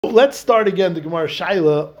let's start again the Gemara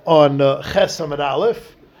Shaila on Ches Amud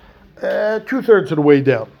Aleph, 2/3 of the way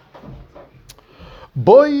down.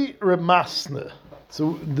 Boy Remasne.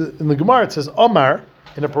 So in the Gemara it says Omar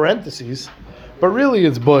in a parentheses, but really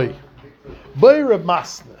it's Boy. Boy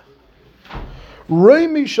Remasne.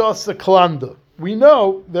 Roimi Shasa Klanda. We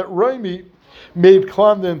know that Roimi made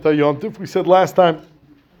Klanda into Yontif. We said last time,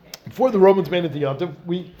 before the Romans made it to Yontif,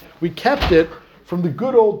 we kept it from the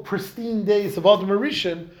good old pristine days of Adam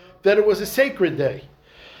Rishon, that it was a sacred day.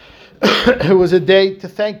 It was a day to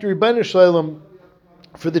thank the Rebbeinu Shalom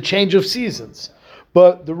for the change of seasons.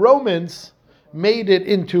 But the Romans made it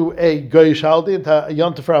into a Goyish holiday, into a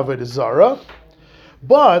Yom Tov Avodah Zarah,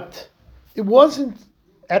 but it wasn't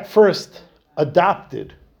at first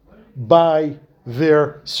adopted by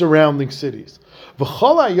their surrounding cities. But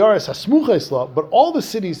all the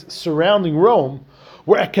cities surrounding Rome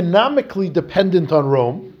were economically dependent on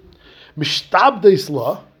Rome.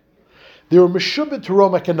 Mishtabdeisla, they were meshubit to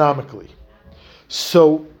Rome economically.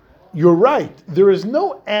 So you're right, there is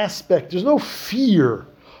no aspect, there's no fear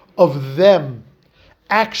of them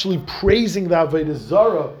actually praising the Avodah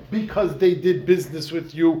Zarah because they did business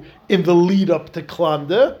with you in the lead up to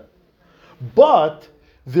Klanda, but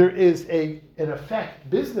there is an effect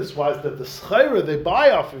business-wise that the schayra they buy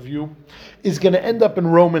off of you is going to end up in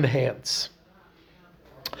Roman hands.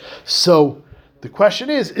 So the question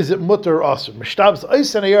is it mutar or asur? Mishtabs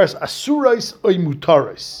ois and ayaris asurais oy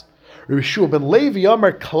mutaris. Rabbi Shua ben Levi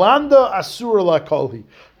Amar Klanda asur la kolhi.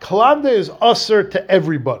 Klanda is asur to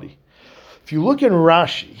everybody. If you look in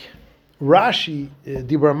Rashi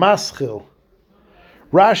Dibra Maschil,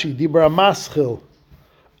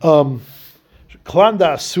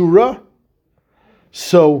 Klanda asura.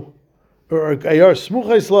 So, or ayar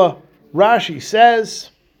smuchaisla. Rashi says.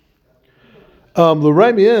 At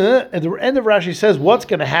the end of Rashi says, what's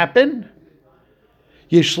going to happen?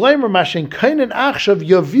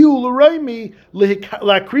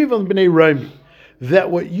 That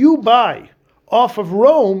what you buy off of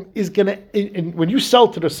Rome is going to, when you sell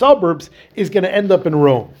to the suburbs, is going to end up in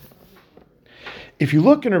Rome. If you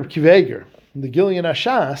look in Reb Kiva Eiger, in the Gilyon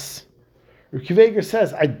Ashas, Reb Kiva Eiger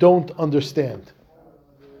says, I don't understand.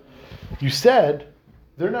 You said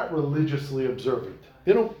they're not religiously observant.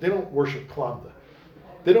 They don't worship Klanda.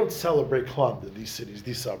 They don't celebrate Klanda, these cities,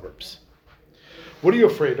 these suburbs. What are you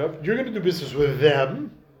afraid of? You're going to do business with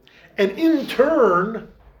them, and in turn,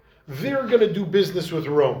 they're going to do business with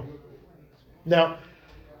Rome. Now,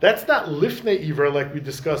 that's not Lifnei Iver like we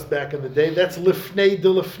discussed back in the day. That's Lifnei de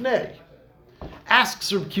Lifnei.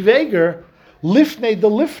 Asks Reb Kiva Eiger, Lifnei de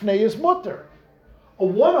Lifnei is mutter. A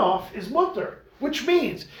one-off is mutter. Which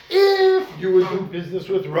means, if you would do business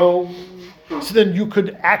with Rome, so then you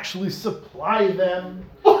could actually supply them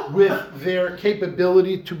with their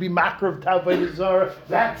capability to be makrav Avodah Zarah.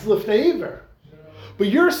 That's Lifnei Iver. But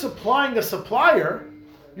you're supplying a supplier,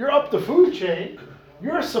 you're up the food chain,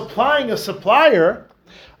 you're supplying a supplier,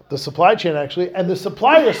 the supply chain actually, and the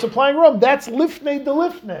supplier is supplying Rome. That's Lifnei de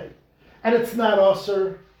Lifnei. And it's not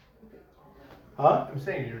usher. Huh? I'm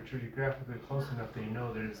saying you're geographically close enough that you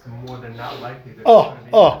know that it's more than not likely that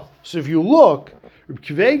So if you look, Reb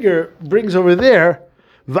Kiva Eiger brings over there,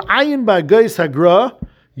 V'ayin ba'goyis hagra,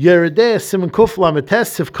 yeredeh simen kuf lamed tes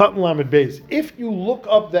sivkat lamed beis. If you look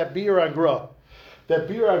up that Bir Agra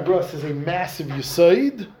says a massive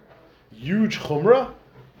yisaid, huge chumrah,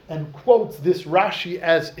 and quotes this Rashi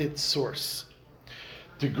as its source.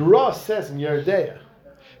 The Gra says in Yeredeh,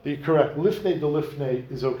 you're correct. Lifnei de Lifnei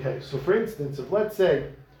is okay. So, for instance, if let's say,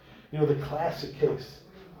 the classic case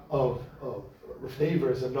of Lifnei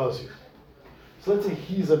Iver is a Nazir. So let's say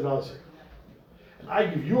he's a Nazir, and I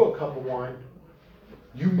give you a cup of wine.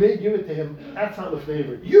 You may give it to him. That's not Lifnei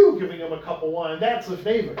Iver. You giving him a cup of wine, that's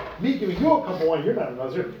Lifnei Iver. Me giving you a cup of wine, you're not a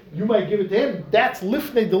Nazir. You might give it to him. That's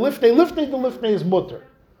Lifnei de Lifnei. Lifnei de Lifnei is mutter.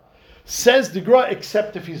 Says the Gra,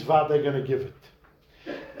 except if he's vada going to give it.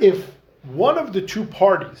 If one of the two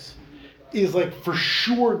parties is like for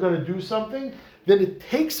sure going to do something, then it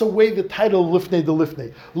takes away the title of Lifnei de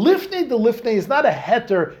Lifnei. Lifnei de Lifnei is not a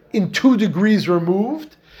heter in 2 degrees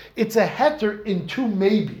removed. It's a heter in 2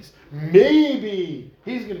 maybes. Maybe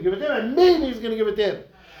he's going to give it to him, and maybe he's going to give it to him.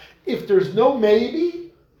 If there's no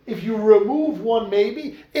maybe, if you remove one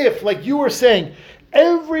maybe, if, like you were saying,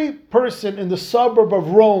 every person in the suburb of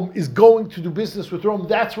Rome is going to do business with Rome,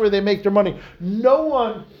 that's where they make their money. No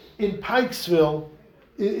one in Pikesville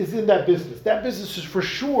is in that business. That business is for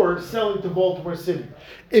sure selling to Baltimore City.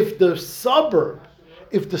 If the suburb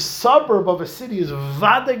of a city is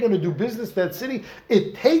vada going to do business in that city,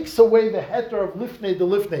 it takes away the heter of Lifnei de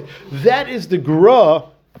Lifnei. That is the Gra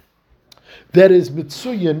that is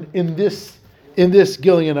Mitsuyan in this in this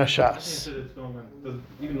Gillian Ashas.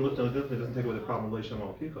 Even lifting definitely doesn't take away the problem of Leisham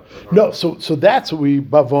al Picha. No, so that's what we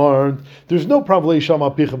bavarned. There's no problem Leisham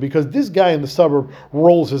al Picha because this guy in the suburb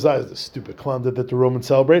rolls his eyes. The stupid klanda that the Romans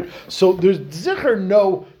celebrate. So there's zikr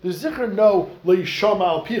no Leisham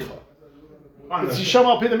al Picha. It's Yisham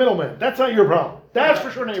al Pi, the middleman. That's not your problem. That's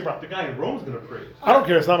for sure not your problem. The guy in Rome's going to praise. I don't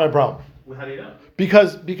care. It's not my problem. Well, how do you know?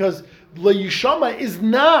 Because Leishama is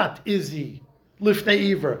not Izzy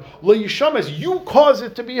Lifnei Iver. Leishama is you cause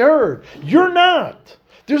it to be heard. You're not.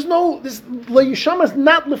 There's no this Leishama is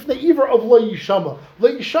not Lifnei Iver of Leishama.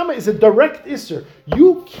 Leishama is a direct isser.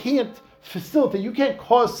 You can't facilitate. You can't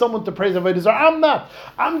cause someone to praise Avodah Zarah. I'm not.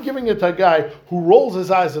 I'm giving it to a guy who rolls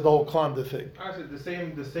his eyes at the whole klanda thing. Actually,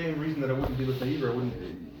 the same reason that it wouldn't be Lifnei Iver,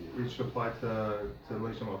 it should apply to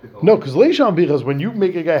Leisham al Picha. No, because Leisham al Picha is when you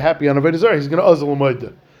make a guy happy on Avodah Zarah, he's going to Azal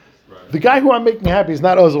Umayda. The guy who I'm making happy is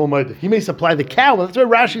not Azal Umayda. He may supply the cow. That's what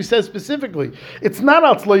Rashi says specifically. It's not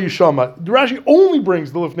Atzla Yishama. Rashi only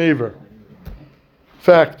brings the Lifnei Iver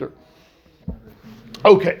factor.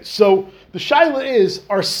 Okay, so the shaila is,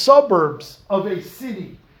 are suburbs of a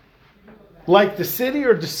city like the city,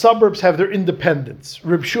 or the suburbs have their independence?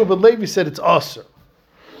 Reb Shua ben Levi said it's aser.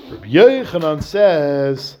 Reb Yochanan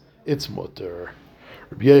says it's mutter.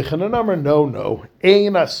 Reb Yochanan Amar, no.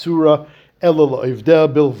 Ein asura ela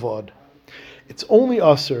la'ivdeh bilvad. It's only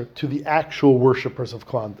aser to the actual worshippers of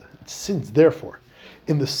klanda. Since, therefore,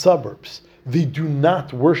 in the suburbs, they do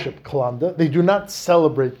not worship klanda, they do not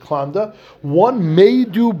celebrate klanda, one may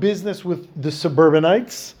do business with the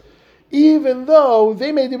suburbanites, even though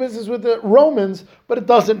they may do business with the Romans, but it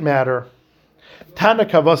doesn't matter. Tana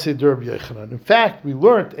Kavasi de Rabbi Yochanan. In fact, we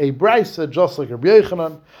learned a brisa just like Rabbi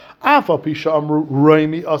Yochanan. Afa pisha amru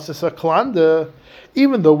roimi asesa klanda.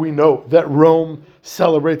 Even though we know that Rome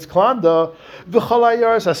celebrates klanda,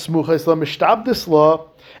 v'chalayars asmuchas la mishtabdis,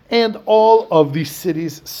 and all of these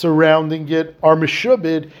cities surrounding it are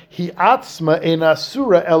mishubid. Hi atzma ein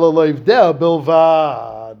asura ela loivdeh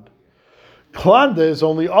bilvad. Klanda is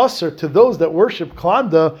only usher to those that worship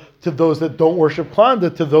klanda, to those that don't worship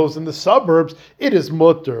klanda, to those in the suburbs, it is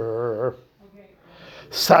mutter.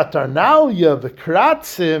 Satarnalia, the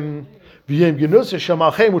kratzim, v'yem genusa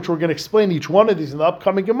shamalchem, which we're going to explain each one of these in the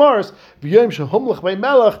upcoming Gemaras, v'yem shehumlech by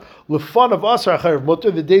melech, lefan of usher achayev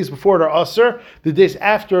mutter, the days before it are usher, the days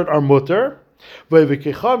after it are mutter,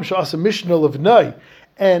 v'yevekecham sh'asa mishnah levnai,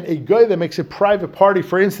 and a guy that makes a private party,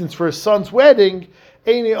 for instance, for his son's wedding,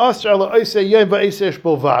 so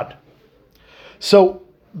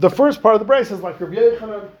the first part of the brayse is like Rabbi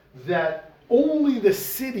Yochanan, that only the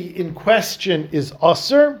city in question is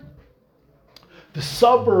aser, the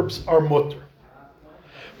suburbs are mutter.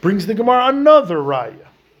 Brings the Gemara another raya.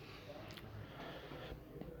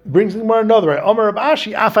 Amar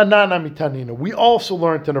Rabashi afanana mitanina. We also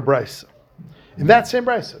learned in a brayse. In that same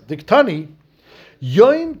brayse, Diktani,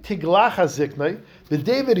 Yom Tiglach HaZiknai, the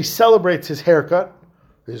day that he celebrates his haircut,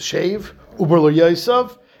 his shave, Uber Lo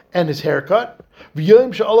Yosef, and his haircut,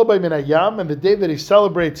 V'yom Sha'alabay Min Hayam, and the day that he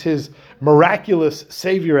celebrates his miraculous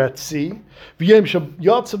savior at sea, V'yom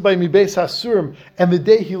Sha'yatzabay Mi Beis HaSurim, and the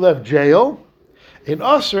day he left jail, in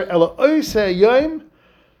Aser Ela Oisei Yom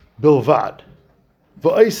Bilvad,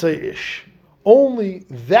 V'oisei Ish, only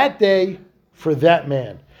that day for that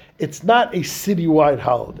man. It's not a citywide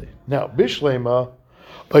holiday. Now, Bishlema,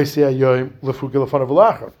 Oisei Yom Lefuke Lefanav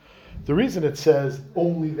V'lachar. The reason it says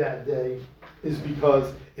only that day is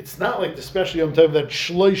because it's not like the special Yom Tov that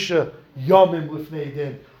Shloisha Yomim Lifnei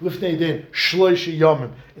Din, Shloisha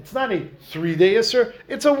Yomim. It's not a 3-day Isser,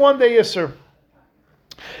 it's a 1-day Isser.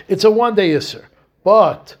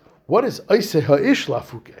 But what is Oisei Ha'ish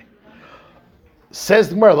Lafuke? Says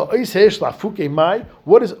the Gemara, Oisei Ha'ish Lafuke Mai,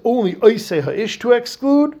 what is only Oisei Ha'ish to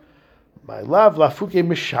exclude? My love Lafuke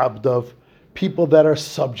Mishabdav, people that are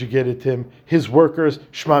subjugated to him, his workers,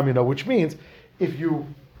 shmamina, which means if you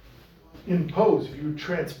impose, if you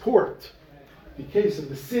transport, the case of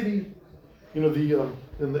the city, in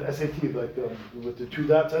the SAT, like with the 2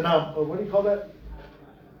 dots, and what do you call that?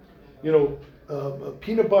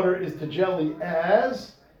 Peanut butter is to jelly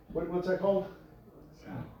as, what's that called?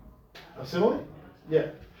 A simile?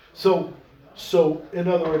 Yeah. So in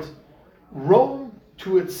other words, Rome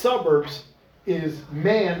to its suburbs is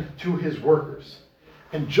man to his workers.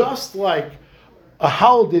 And just like a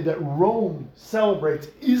holiday that Rome celebrates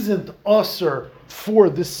isn't usher for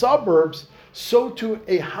the suburbs, so too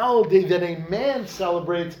a holiday that a man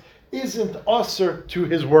celebrates isn't usher to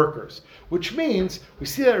his workers. Which means, we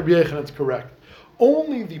see that Rabbi Yochanan is correct.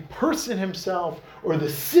 Only the person himself or the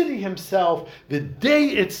city himself, the day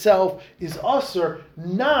itself is usher,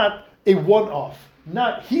 not a one-off.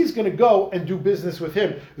 Not he's going to go and do business with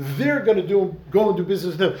him. They're going to go and do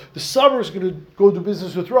business with him. The Sabra is going to go do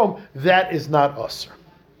business with Rome. That is not usher.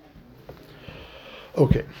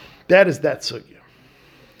 Okay, that is that sugya.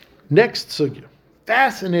 Next sugya.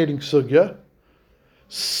 Fascinating sugya.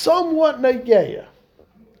 Somewhat negeya.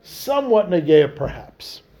 Somewhat negeya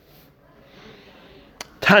perhaps.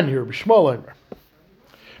 Tanya, B'Shmuel Omer.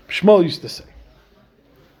 B'Shmuel used to say,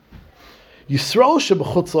 Yisrael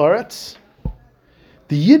sheb'chutz la'aretz,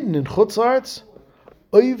 the Yidden in Chutz La'aretz,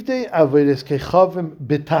 oivdei avodas kechavim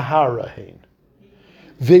b'tahara hein.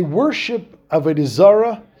 They worship avodah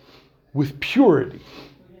zarah with purity.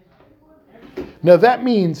 Now that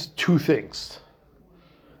means two things.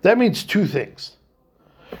 Rashi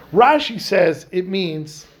says it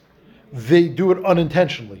means they do it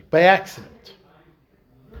unintentionally, by accident.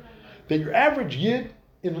 That your average Yid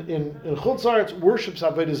in Chutz La'aretz worships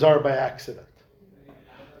avodah zarah by accident.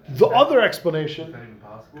 The other explanation. Is that even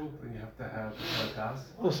possible? You have to have a task?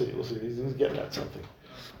 We'll see. He's getting at something.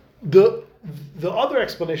 The other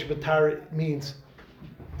explanation of Tara means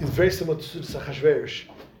is very similar to Achashverosh.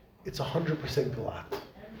 It's 100% galat,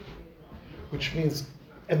 which means,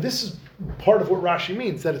 and this is part of what Rashi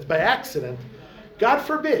means, that it's by accident. God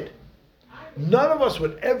forbid, none of us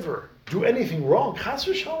would ever do anything wrong. Chas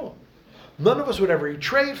v'shalom. None of us would ever eat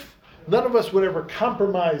treif. None of us would ever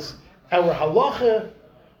compromise our halacha.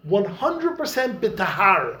 100%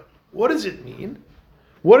 b'tahara. What does it mean?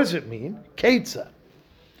 Keitza.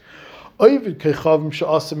 Oivid kechavim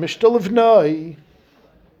she'asa mishtal livnai.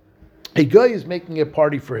 A guy is making a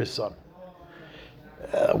party for his son,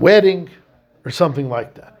 a wedding or something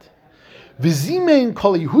like that. V'zimein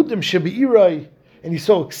kol Yehudim shebe'irai, and he's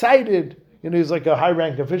so excited. He's like a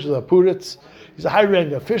high-ranking official at Puritz. He's a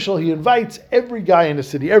high-ranking official. He invites every guy in the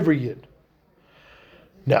city, every Yid.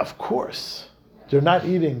 Now, of course, they're not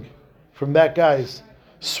eating from that guy's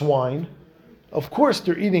swine. Of course,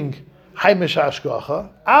 they're eating haimish hashgacha.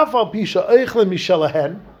 Afal pisha eichle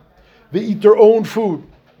mishalahen. They eat their own food,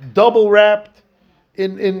 double wrapped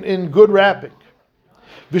in good wrapping.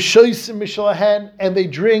 V'shoisim mishalahen, and they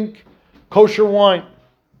drink kosher wine.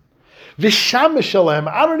 V'sham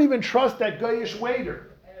mishalahem. I don't even trust that goyish waiter.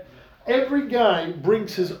 Every guy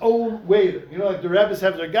brings his own waiter. Like the rabbis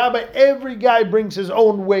have their gabbai, every guy brings his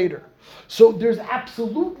own waiter. So there's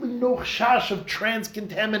absolutely no chash of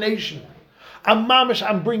transcontamination. I'm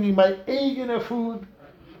bringing my eigene food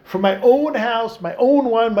from my own house, my own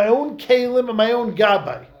wine, my own kalim, and my own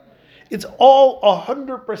gabbai. It's all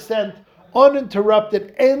 100%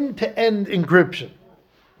 uninterrupted, end-to-end encryption.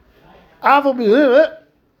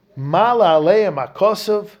 Mala aleim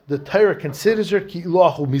akosov, the Torah considers her ki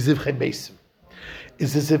ilahu mizivchei mesim,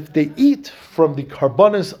 is as if they eat from the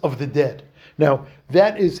karbanas of the dead. Now,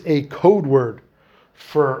 that is a code word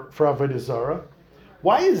for avodah zarah.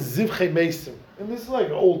 Why is zivchei mesim? And this is like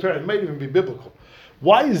an old term, it might even be biblical.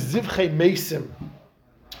 Why is zivchei mesim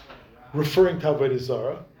referring to avodah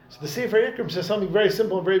zarah? So the Sefer Yikrim says something very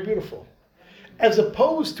simple and very beautiful. As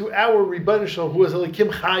opposed to our Rebbeinu Shalom, who was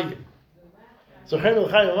Elikim Chayim. So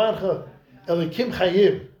Elikim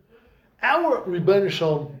Chayim. Our Rebbeinu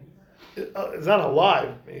Shalom is not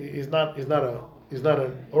alive. He's not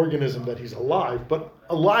an organism that he's alive, but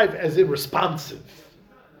alive as in responsive,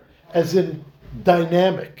 as in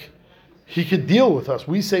dynamic. He could deal with us.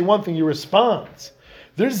 We say one thing, he responds.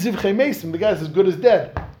 There's Zivchei Mesim, the guy's as good as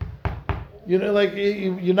dead. Like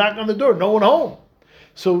you knock on the door, no one home.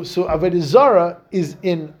 So Avodah Zarah is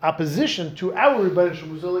in opposition to our Rebbeinu Shalom,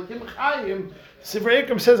 who's Elikim Chayim. Sefer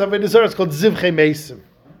Yikrim says Avodah Zarah is called Zivchei Mesim.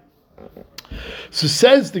 So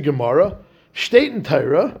says the Gemara, Shteit in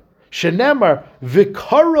Torah, Shenemar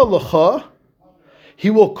v'kara lecha, he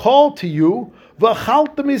will call to you,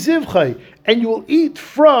 v'achalta mizivchai, and you will eat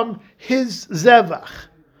from his zevach.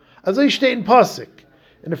 As I state in Pasuk,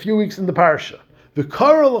 in a few weeks in the parsha.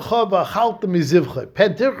 V'kara lecha v'achalta mizivchai.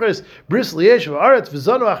 Pentirchas bris liyesh v'aretz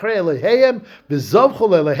v'zonu achrei eleheim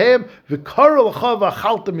v'zavchol eleheim v'kara lecha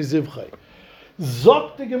v'achalta mizivchai.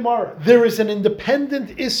 Zok the Gemara, there is an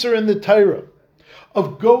independent Isser in the Torah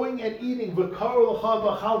of going and eating eating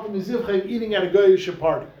at a Goyish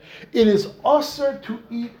party. It is usher to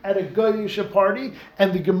eat at a Goyish party,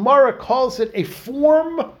 and the Gemara calls it a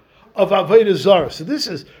form of Avodah Zarah. So this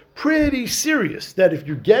is pretty serious, that if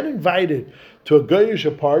you get invited to a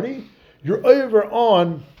Goyish party, you're over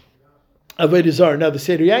on Avodah Zarah. Now the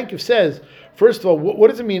Seder Yankiv says, first of all, what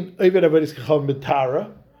does it mean, Oived Avodas Kechal Mitara?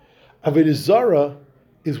 Avodah Zarah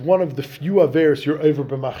is one of the few averes you're over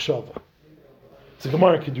b'machshava. It's a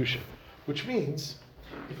Gemara Kedusha, which means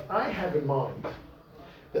if I have in mind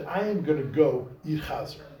that I am going to go eat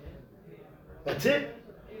chazer, that's it.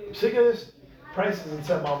 I'm sick of this. prices in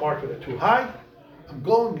St. Mall Market are too high. I'm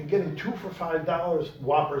going and getting 2 for $5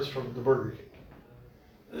 Whoppers from the Burger King.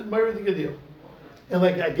 It's my really good deal. And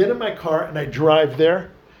like I get in my car and I drive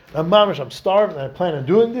there. And I'm starving and I plan on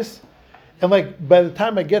doing this. And like by the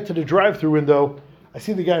time I get to the drive-through window, I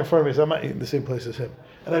see the guy in front of me, so I'm not eating the same place as him.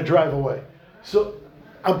 And I drive away. So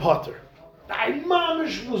I'm potter. I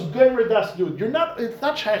mamish was going das dude. You're not. It's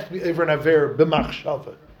not shaykh to be over an aver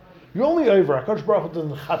b'machshava. You're only over. HaKadosh Baruch Hu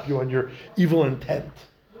doesn't chap you on your evil intent.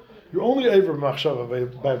 You're only over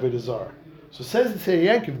b'machshava by avodah zarah. So says the Seir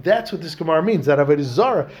Yankiv, that's what this Gemara means. That avodah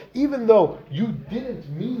zarah, even though you didn't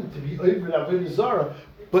mean to be over avodah zarah,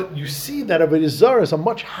 but you see that avodah zarah is a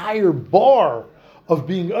much higher bar of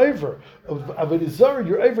being over. Of avodah zarah,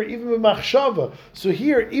 you're over even with machshava. So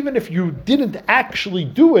here, even if you didn't actually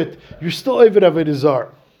do it, you're still over avodah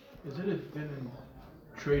zarah. Is it a din and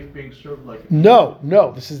treif being served like? No.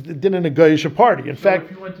 This is the din in a goyish party. In fact,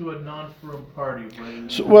 if you went to a non-firm party,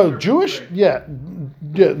 Jewish,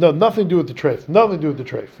 no, nothing to do with the treif. Nothing to do with the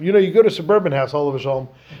treif. You know, you go to suburban house all of a sudden,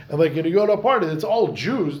 and like you go to a party, it's all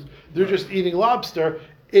Jews. They're just eating lobster.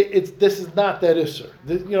 This is not that issur.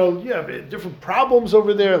 You have different problems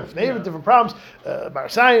over there. They have different problems,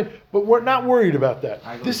 Marsayan, but we're not worried about that.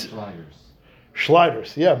 I go to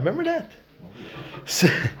Schleiders, yeah, remember that? So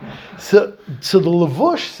the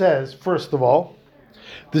Levush says, first of all,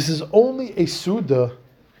 this is only a Suda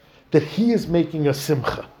that he is making a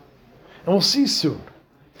simcha. And we'll see soon.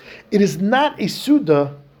 It is not a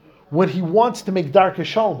Suda when he wants to make Darkei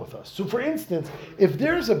Shalom with us. So for instance, if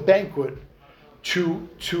there's a banquet to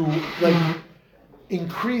like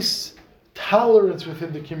increase tolerance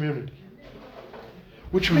within the community,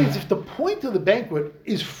 which means if the point of the banquet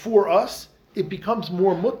is for us, it becomes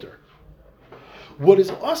more mutter. What is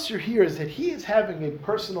usher here is that he is having a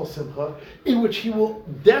personal simcha in which he will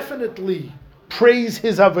definitely praise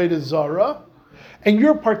his avodah zarah, and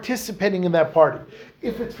you're participating in that party.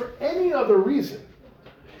 If it's for any other reason,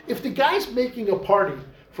 if the guy's making a party,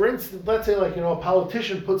 for instance, let's say a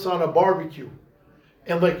politician puts on a barbecue,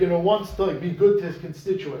 and wants to be good to his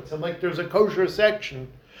constituents, and there's a kosher section,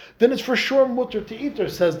 then it's for sure mutter to eat there,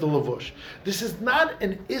 says the Levush. This is not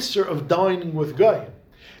an isser of dining with goyim.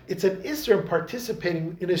 It's an isser of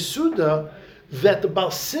participating in a suda that the Baal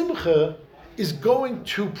Simcha is going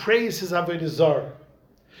to praise his avodah zarah,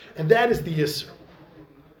 and that is the isser.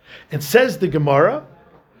 And says the Gemara,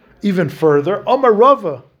 even further, Amar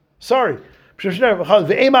Rava,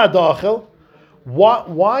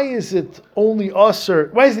 why is it only usher?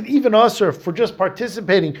 Why is it even usher for just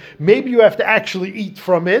participating? Maybe you have to actually eat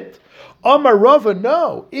from it. Amar Rava,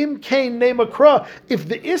 no. Im kain nemakra. If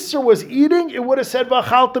the isser was eating, it would have said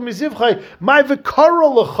v'achalta mizivchai. My v'kara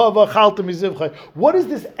l'cha v'achalta mizivchai. What is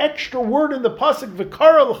this extra word in the pasuk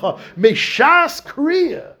v'kara l'cha? Meshas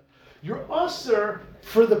kriya. You're usher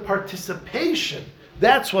for the participation.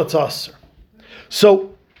 That's what's usher.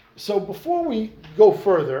 So before we go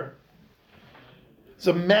further, it's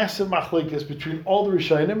a massive machlekes between all the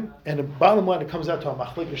Rishonim, and the bottom line, it comes out to a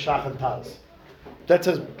machlekes shach and taz. That's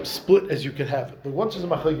as split as you can have it. But once there's a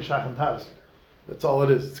machlekes shach and taz, that's all it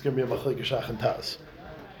is. It's going to be a machlekes shach and taz.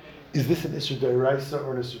 Is this an isur d'oraisa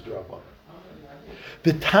or an isur d'rabbanan?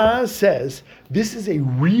 The Taz says this is a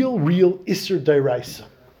real isur d'oraisa.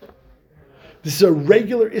 This is a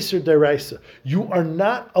regular isur d'oraisa. You are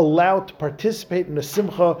not allowed to participate in a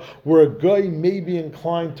simcha where a guy may be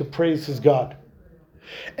inclined to praise his God.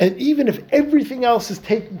 And even if everything else is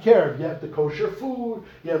taken care of, you have the kosher food,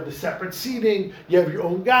 you have the separate seating, you have your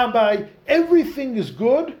own gabbai, everything is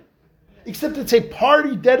good, except it's a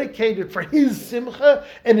party dedicated for his simcha,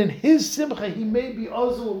 and in his simcha he may be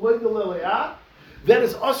azul legalelea. That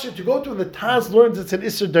is usher to go to, and the Taz learns it's an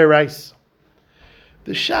isur d'oraisa.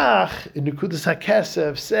 The Shach in Nekudas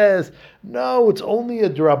HaKesef says, no, it's only a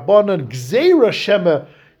d'rabbanan gzeira shema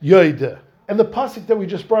yoida. And the pasuk that we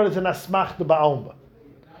just brought is an asmach de ba'alma.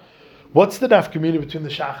 What's the nafkamina between the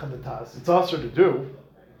Shach and the Taz? It's also to do.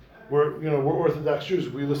 We're Orthodox Jews.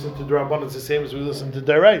 We listen to d'rabbanan the same as we listen to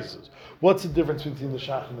d'oraisas. What's the difference between the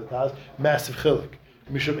Shach and the Taz? Massive chilik,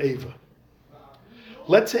 mishum eva.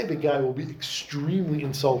 Let's say the guy will be extremely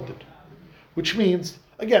insulted, which means,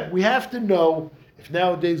 again, we have to know if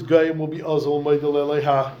nowadays Goyim will be azal meidel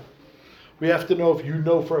eleha. We have to know if you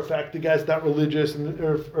know for a fact the guy's not religious,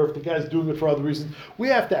 or if the guy's doing it for other reasons. We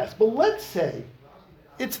have to ask. But let's say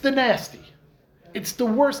it's the nasty. It's the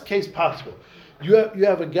worst case possible. You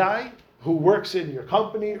have a guy who works in your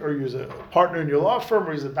company, or he's a partner in your law firm,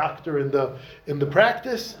 or he's a doctor in the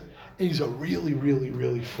practice, and he's a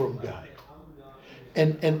really frum guy.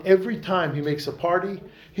 And every time he makes a party,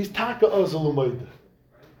 he's taka azal umayda.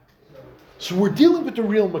 So we're dealing with the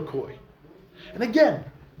real McCoy. And again,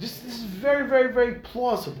 this is very, very, very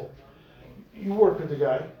plausible. You work with the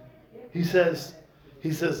guy. He says,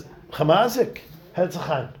 Chamazik,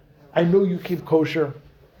 Hetzachan, I know you keep kosher.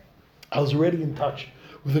 I was already in touch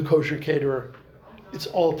with a kosher caterer. It's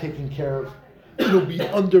all taken care of. It'll be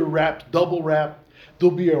under wrapped, double wrapped.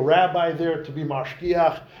 There'll be a rabbi there to be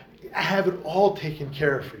mashgiach. I have it all taken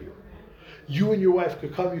care of for you. You and your wife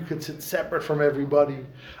could come. You could sit separate from everybody.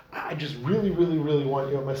 I just really, really, really want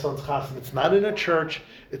you at my son's chassan. It's not in a church.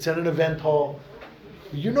 It's at an event hall.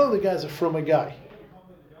 You know the guy's a frumma guy.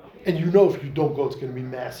 And you know if you don't go, it's going to be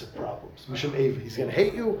massive problems. Mishum Eva. He's going to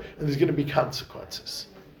hate you, and there's going to be consequences.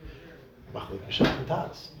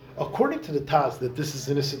 According to the Taz, that this is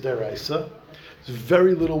an Issa Deraisa, there's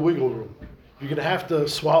very little wiggle room. You're going to have to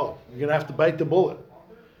swallow. You're going to have to bite the bullet.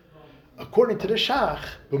 According to the Shach,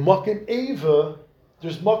 b'makim Eva,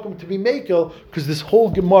 there's makom to be makel, because this whole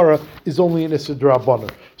Gemara is only an Issa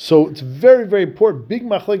D'Rabbanan. So it's very, very important. Big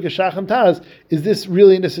machlekes Shach and Taz, is this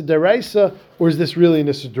really an Issa Deraisa, or is this really an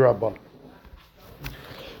Issa D'Rabbanan?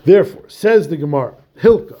 Therefore, says the Gemara,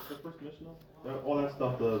 Hilkach, all that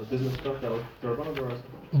stuff, the business stuff, that was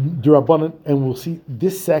D'Rabbanan, and we'll see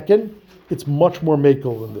this second, it's much more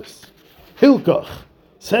makel than this. Hilkach,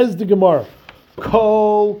 says the Gemara,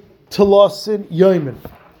 Kol Telasin Yoimin.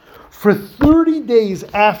 For 30 days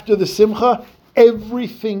after the Simcha,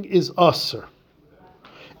 everything is Aser.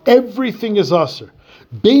 Everything is Aser.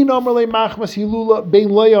 Bein Amalei Machmas Hilula, Bein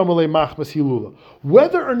Lei Amalei Machmas Hilula.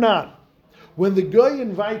 Whether or not, when the guy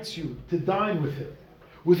invites you to dine with him,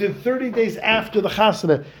 within 30 days after the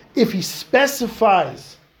Chasana, if he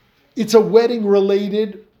specifies it's a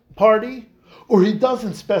wedding-related party, or he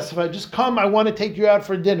doesn't specify, just come, I want to take you out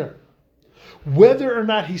for dinner. Whether or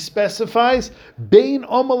not he specifies, Bein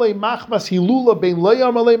Amalei Machmas Hilula, Bein Lei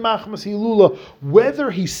Amalei Machmas Hilula,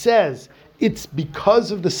 whether he says it's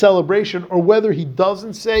because of the celebration, or whether he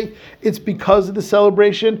doesn't say it's because of the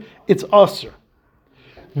celebration, it's Aser.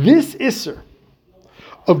 This Isser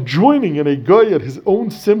of joining in a guy at his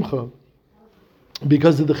own Simcha,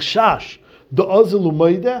 because of the Chashash, the Azal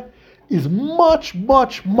Umayda, is much,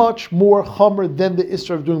 much, much more Chomer than the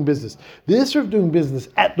Isser of doing business. The Isser of doing business,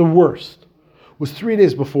 at the worst, was 3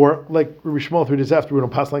 days before, like Rabbi Shmuel, 3 days after, we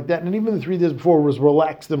don't pass like that, and even the 3 days before was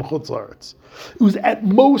relaxed in Chutz La'aretz. It was at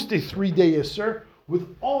most a 3-day Isser with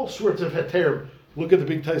all sorts of heterim. Look at the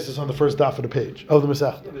big Taisus on the first daf of the page, of the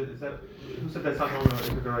Masechta. Who said that's not normal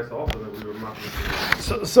in the Deraisa also, that we were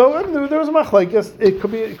mocking? So I mean, there was a machlekes. It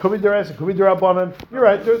could be Deraisa, it could be D'Rabbanan. You're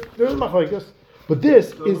right, there's a machlekes. But this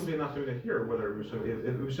so is... it would be enough to here, whether if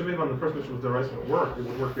Rishon on the first mission was Deraisa at work, it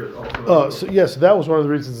would work here also. So yes, that was one of the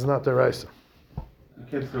reasons it's not Deraisa. You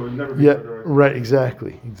can't still, you never be Deraisa. Right,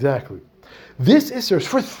 exactly. This Isser is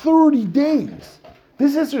for 30 days.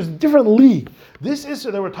 This Isser is a different league. This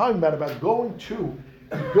Isser that we're talking about going to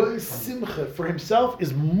Goy Simcha for himself,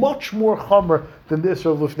 is much more Chomer than the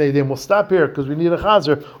Isser of Lufnei Yedayim. We'll stop here because we need a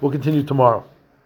Chazer. We'll continue tomorrow.